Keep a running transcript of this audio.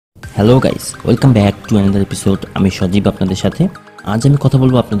Hello guys, welcome back to another episode. আমি সজীব আপনাদের সাথে। আজ আমি কথা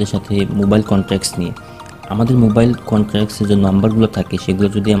বলবো আপনাদের সাথে মোবাইল কন্ট্রাক্টস নিয়ে। আমাদের মোবাইল কন্ট্রাক্টসের যে নাম্বারগুলো থাকে সেগুলো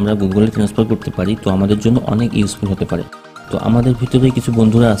যদি আমরা গুগলে ট্রান্সফার করতে পারি তো আমাদের জন্য অনেক ইউজফুল হতে পারে। তো আমাদের ভিতরে কিছু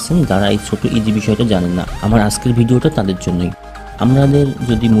বন্ধুরা আছেন যারা এই ছোটো ইজি বিষয়টা জানেন না। আমার আজকের ভিডিওটা তাদের জন্যই। আমাদের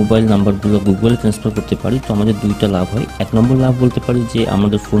যদি মোবাইল নাম্বারগুলো গুগলে ট্রান্সফার করতে পারি তো আমাদের দুইটা লাভ হয়। এক নম্বর লাভ বলতে পারি যে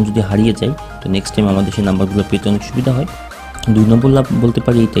আমাদের ফোন যদি হারিয়ে যায় তো নেক্সট টাইম আমাদের সেই নাম্বারগুলো পেতে অনেক সুবিধা হয়। দুই নম্বর লাভ বলতে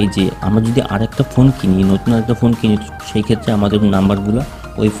পারি এটাই যে আমরা যদি আরেকটা ফোন কিনি, নতুন আরেকটা ফোন কিনি, সেই ক্ষেত্রে আমাদের নাম্বারগুলো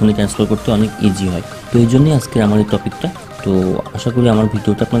ওই ফোনে ট্রান্সফার করতে অনেক ইজি হয়। তো এই জন্যই আজকের আমার এই টপিকটা। তো আশা করি আমার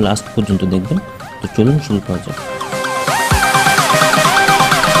ভিডিওটা আপনার লাস্ট পর্যন্ত দেখবেন। তো চলুন শুরু করা যাক।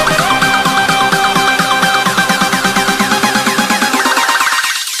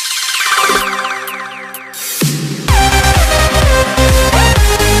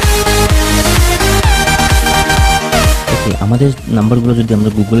 আমাদের নাম্বারগুলো যদি আমরা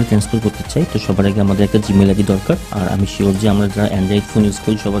গুগলে ট্রান্সফার করতে চাই তো সবার আগে আমাদের একটা জিমেল আইডি দরকার। আর আমি শিওর যে আমরা যারা অ্যান্ড্রয়েড ফোন ইউজ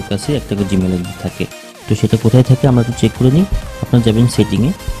করি সবার কাছে একটা করে জিমেল আইডি থাকে। তো সেটা কোথায় থাকে আমরা একটু চেক করে নিই। আপনারা যাবেন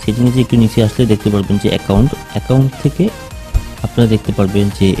সেটিংয়ে যে একটু নিচে আসলে দেখতে পারবেন যে অ্যাকাউন্ট থেকে আপনারা দেখতে পারবেন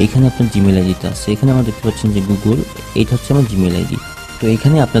যে এখানে আপনার জিমেল আইডিটা আছে। এখানে আমরা দেখতে পাচ্ছেন যে গুগল, এইটা হচ্ছে আমার জিমেল আইডি। তো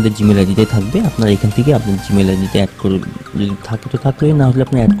এখানে আপনাদের জিমেল আইডিটাই থাকবে। আপনারা এখান থেকে আপনার জিমেল আইডিটা অ্যাড করবেন, যদি থাকে তো থাকলে, না হলে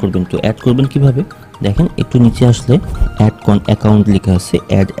আপনি অ্যাড করবেন। তো অ্যাড করবেন কিভাবে দেখেন, একটু নিচে আসলে অ্যাড অ্যাকাউন্ট লেখা আছে,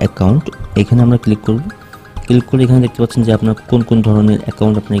 অ্যাড অ্যাকাউন্ট। এখানে আমরা ক্লিক করে এখানে দেখতে পাচ্ছেন যে আপনার কোন কোন ধরনের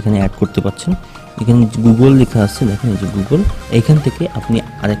অ্যাকাউন্ট আপনি এখানে অ্যাড করতে পারছেন। এখানে গুগল লেখা আছে, দেখেন এই যে গুগল। এখান থেকে আপনি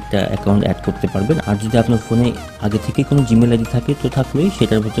আরেকটা অ্যাকাউন্ট অ্যাড করতে পারবেন। আর যদি আপনার ফোনে আগে থেকে কোনো জিমেল আইডি থাকে তো থাকলেই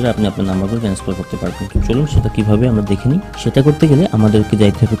সেটার ভিতরে আপনি আপনার নাম্বারগুলো ট্রান্সফার করতে পারবেন। তো চলুন সেটা কীভাবে আমরা দেখে নিই। সেটা করতে গেলে আমাদেরকে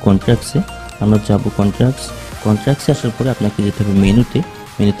যাইতে হবে কন্ট্রাক্টসে। আমরা যাবো কন্ট্রাক্টসে আসার পরে আপনাকে যেতে হবে মেনু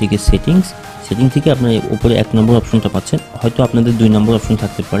থেকে সেটিং থেকে আপনার উপরে 1 নম্বর অপশনটা পাচ্ছেন। হয়তো আপনাদের 2 নম্বর অপশন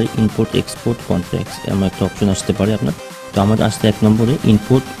থাকতে পারে, ইম্পোর্ট এক্সপোর্ট কন্ট্রাক্টস এমন একটা অপশন আসতে পারে আপনার। তো আমাদের আসলে 1 নম্বরে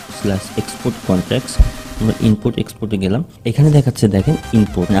ইম্পোর্ট/এক্সপোর্ট কন্ট্রাক্টস। আমরা ইম্পোর্ট এক্সপোর্টে গেলাম। এখানে দেখাচ্ছে দেখেন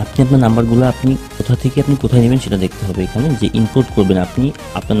ইম্পোর্ট, আপনি আপনার নাম্বারগুলো আপনি কোথা থেকে আপনি কোথায় নেবেন সেটা দেখতে হবে। এখানে যে ইম্পোর্ট করবেন আপনি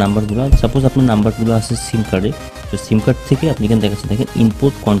আপনার নাম্বারগুলো, সাপোজ আপনার নাম্বারগুলো আছে সিম কার্ডে, তো সিম কার্ড থেকে আপনি এখানে দেখাচ্ছে দেখেন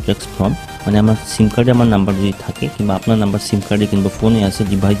ইম্পোর্ট কন্ট্রাক্টস ফ্রম, মানে আমার সিম কার্ডে আমার নাম্বার যদি থাকে কিংবা আপনার নাম্বার সিম কার্ডে কিংবা ফোনে আছে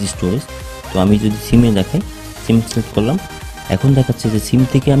ডিভাইস স্টোরেজ। তো আমি যদি সিমে দেখাই, সিম সিলেক্ট করলাম। এখন দেখাচ্ছে যে সিম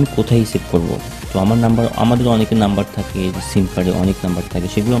থেকে আমি কোথায় সেভ করব। তো আমাদের অনেকের নাম্বার থাকে, সিম কার্ডে অনেক নাম্বার থাকে,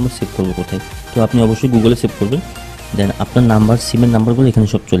 সেগুলো আমরা সেভ করবো কোথায়। তো আপনি অবশ্যই গুগলে সেভ করবেন। দেন আপনার সিমের নাম্বারগুলো এখানে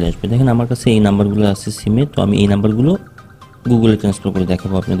সব চলে আসবে। দেখেন আমার কাছে এই নাম্বারগুলো আছে সিমে, তো আমি এই নাম্বারগুলো গুগলে ট্রান্সফার করে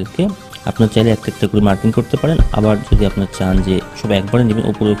দেখাবো আপনাদেরকে। আপনার চাইলে একটা একটা করে মার্কিং করতে পারেন। আবার যদি আপনার চান যে সব একবারে নেবেন,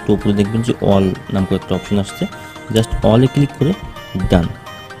 উপরে দেখবেন যে অল নাম করে একটা অপশন আসছে, জাস্ট অলে ক্লিক করে ডান।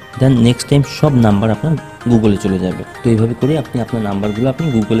 দেন নেক্সট টাইম সব নাম্বার আপনার গুগলে চলে যাবে। তো এইভাবে করে আপনি আপনার নাম্বারগুলো আপনি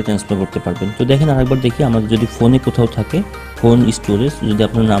গুগলে ট্রান্সফার করতে পারবেন। তো দেখেন আরেকবার দেখি, আমাদের যদি ফোনে কোথাও থাকে, ফোন স্টোরেজ, যদি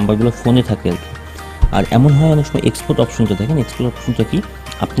আপনার নাম্বারগুলো ফোনে থাকে আর কি। আর এমন হয় অনেক সময় এক্সপোর্ট অপশনটা দেখেন, এক্সপোর্ট অপশনটা কি,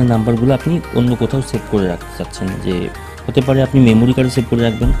 আপনার নাম্বারগুলো আপনি অন্য কোথাও সেভ করে রাখতে চাচ্ছেন। যে হতে পারে আপনি মেমোরি কার্ডে সেভ করে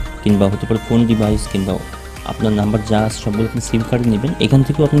রাখবেন, কিংবা হতে পারে ফোন ডিভাইস, কিংবা আপনার নাম্বার যা আছে সবগুলো আপনি সিম কার্ডে নেবেন। এখান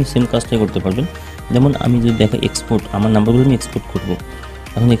থেকেও আপনি সেম কাজটাই করতে পারবেন। যেমন আমি যদি দেখা এক্সপোর্ট, আমার নাম্বারগুলো আমি এক্সপোর্ট করবো।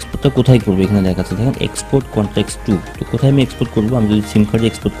 এখন এক্সপোর্টটা কোথায় করবো এখানে দেখাচ্ছে দেখেন এক্সপোর্ট কন্ট্রাক্টস টু। তো কোথায় আমি এক্সপোর্ট করবো, আমি যদি সিম কার্ডে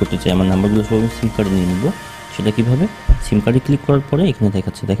এক্সপোর্ট করতে চাই, আমার নাম্বারগুলো সব আমি সিম কার্ডে নিয়ে নেবো। সেটা কীভাবে, সিম কার্ডে ক্লিক করার পরে এখানে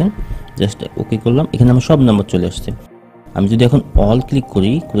দেখাচ্ছে দেখেন, জাস্ট ওকে করলাম। এখানে আমার সব নাম্বার চলে আসছে। আমি যদি এখন অল ক্লিক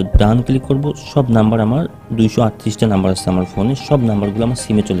করি, ডান ক্লিক করবো, সব নাম্বার আমার 238টা নাম্বার আছে আমার ফোনে, সব নাম্বারগুলো আমার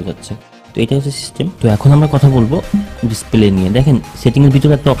সিমে চলে যাচ্ছে। তো এটা হচ্ছে সিস্টেম। তো এখন আমরা কথা বলবো ডিসপ্লে নিয়ে। দেখেন সেটিংয়ের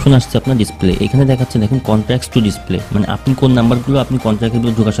ভিতরে একটা অপশন আসছে আপনার ডিসপ্লে। এখানে দেখাচ্ছে দেখেন কন্ট্রাক্টস টু ডিসপ্লে, মানে আপনি কোন নাম্বারগুলো আপনি কন্ট্রাক্টের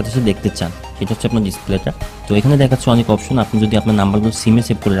ভিতরে ঢোকার সাথে সাথে দেখতে চান, সেটা হচ্ছে আপনার ডিসপ্লেটা। তো এখানে দেখাচ্ছে অনেক অপশন। আপনি যদি আপনার নাম্বারগুলো সিমে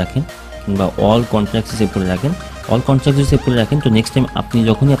সেভ করে রাখেন কিংবা অল কন্ট্রাক্টসে সেভ করে রাখেন, তো নেক্সট টাইম আপনি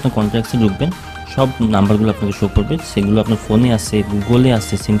যখনই আপনার কন্ট্রাক্টসে ঢুকবেন সব নাম্বারগুলো আপনাকে শো করবে। সেগুলো আপনার ফোনে আছে, গুগলে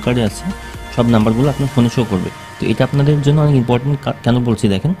আছে, সিম কার্ডে আছে, সব নাম্বারগুলো আপনার ফোনে শো করবে। তো এটা আপনাদের জন্য অনেক ইম্পর্টেন্ট। কেন বলছি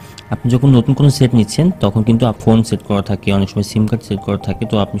দেখেন, আপনি যখন নতুন কোনো সেট নিচ্ছেন তখন কিন্তু ফোন সেট করা থাকে, অনেক সময় সিম কার্ড সেট করা থাকে।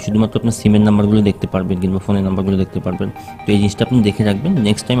 তো আপনি শুধুমাত্র আপনার সিমের নাম্বারগুলো দেখতে পারবেন কিংবা ফোনের নাম্বারগুলো দেখতে পারবেন। তো এই জিনিসটা আপনি দেখে রাখবেন।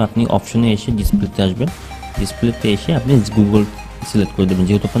 নেক্সট টাইম আপনি অপশনে এসে ডিসপ্লেতে আসবেন, ডিসপ্লেতে এসে আপনি গুগল সিলেক্ট করে দেবেন।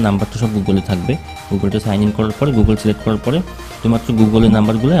 যেহেতু আপনার নাম্বারটা সব গুগলে থাকবে, গুগলটা সাইন ইন করার পরে, গুগল সিলেক্ট করার পরে শুধুমাত্র গুগলের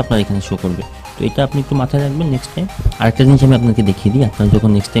নাম্বারগুলো আপনার এখানে শো করবে। তো এটা আপনি একটু মাথায় রাখবেন নেক্সট টাইম। আরেকটা জিনিস আমি আপনাকে দেখিয়ে দিই, আপনারা যখন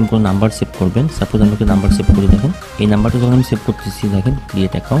নেক্সট টাইম কোনো নাম্বার সেভ করবেন, সাপোজ আমাকে নাম্বার সেভ করে দেখেন, এই নাম্বারটা যখন আমি সেভ করতেছি দেখেন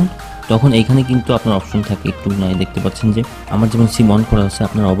ক্রিয়েট অ্যাকাউন্ট, তখন এইখানে কিন্তু আপনার অপশন থাকে, একটু নয় দেখতে পাচ্ছেন যে আমার যেমন সিম অন করা আছে,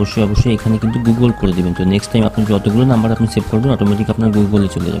 আপনার অবশ্যই এখানে কিন্তু গুগল করে দিবেন। তো নেক্সট টাইম আপনি যতগুলো নাম্বার আপনি সেভ করবেন অটোমেটিক আপনার গুগলে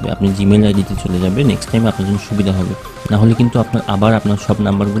চলে যাবে, আপনি জিমেল আইডিতে চলে যাবে। নেক্সট টাইম আপনার জন্য সুবিধা হবে। না হলে কিন্তু আপনার সব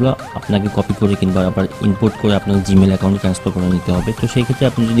নাম্বারগুলো আপনাকে কপি করে কিংবা আবার ইম্পোর্ট করে আপনার জিমেল অ্যাকাউন্টে ট্রান্সফার করে নিতে হবে। তো সেই ক্ষেত্রে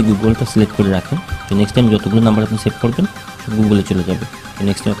আপনি যদি গুগলটা সিলেক্ট করে রাখেন, তো নেক্সট টাইম যতগুলো নাম্বার আপনি সেভ করবেন গুগলে চলে যাবে। তো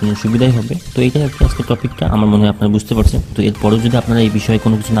নেক্সট টাইম আপনার সুবিধাই হবে। তো এইটাই আর কি আজকের টপিকটা, আমার মনে হয় আপনারা বুঝতে পারছেন। তো এরপরেও যদি আপনারা এই বিষয়ে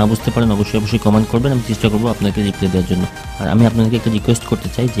কোনো কিছু না বুঝতে পারেন অবশ্যই কমেন্ট করবেন, আমি চেষ্টা করবো আপনাকে রিপ্লাই দেওয়ার জন্য। আর আমি আপনাদেরকে একটা রিকোয়েস্ট করতে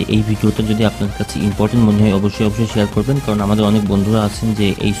চাই যে এই ভিডিওটা যদি আপনার কাছে ইম্পর্টেন্ট মনে হয় অবশ্যই শেয়ার করবেন, কারণ আমাদের অনেক বন্ধুরা আছেন যে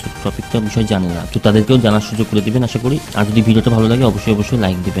এই টপিকটা বিষয় জানে না, তো তাদেরকেও জানার সুযোগ করে দিবেন আশা করি। আর যদি ভিডিওটা ভালো লাগে অবশ্যই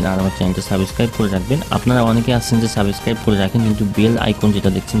লাইক দিবেন, আর আমার চ্যানেলটা সাবস্ক্রাইব করে রাখবেন। আপনারা অনেকে আছেন যে সাবস্ক্রাইব করে রাখেন কিন্তু বেল আইকন যেটা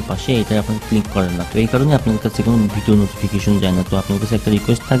দেখছেন পাশে এটা আপনারা ক্লিক করেন না, তো এই কারণে আপনাদের কাছে কোনো ভিডিও নোটিফিকেশন যায় না। তো আপনার কাছে একটা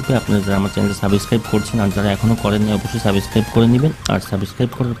রিকোয়েস্ট থাকবে, আপনারা যারা আমার চ্যানেলটা সাবস্ক্রাইব করছেন আর যারা এখনও করেননি অবশ্যই সাবস্ক্রাইব করে নেবেন, আর সাবস্ক্রাইব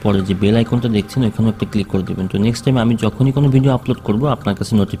করার পরে যে বেল আইকনটা দেখছেন ওইখানে একটা ক্লিক করে দেবেন। তো নেক্সট টাইম আমি যখনই কোনো ভিডিও আপলোড করবো আপনার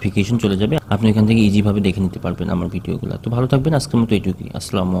কাছে নোটিফিকেশন চলে যাবে, আপনি এখান থেকে ইজিভাবে দেখে নিতে পারবেন আমার ভিডিওগুলো। তো ভালো থাকবেন, আজকের মতো এইটুকুই।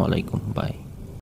 আসসালামু আলাইকুম, বাই।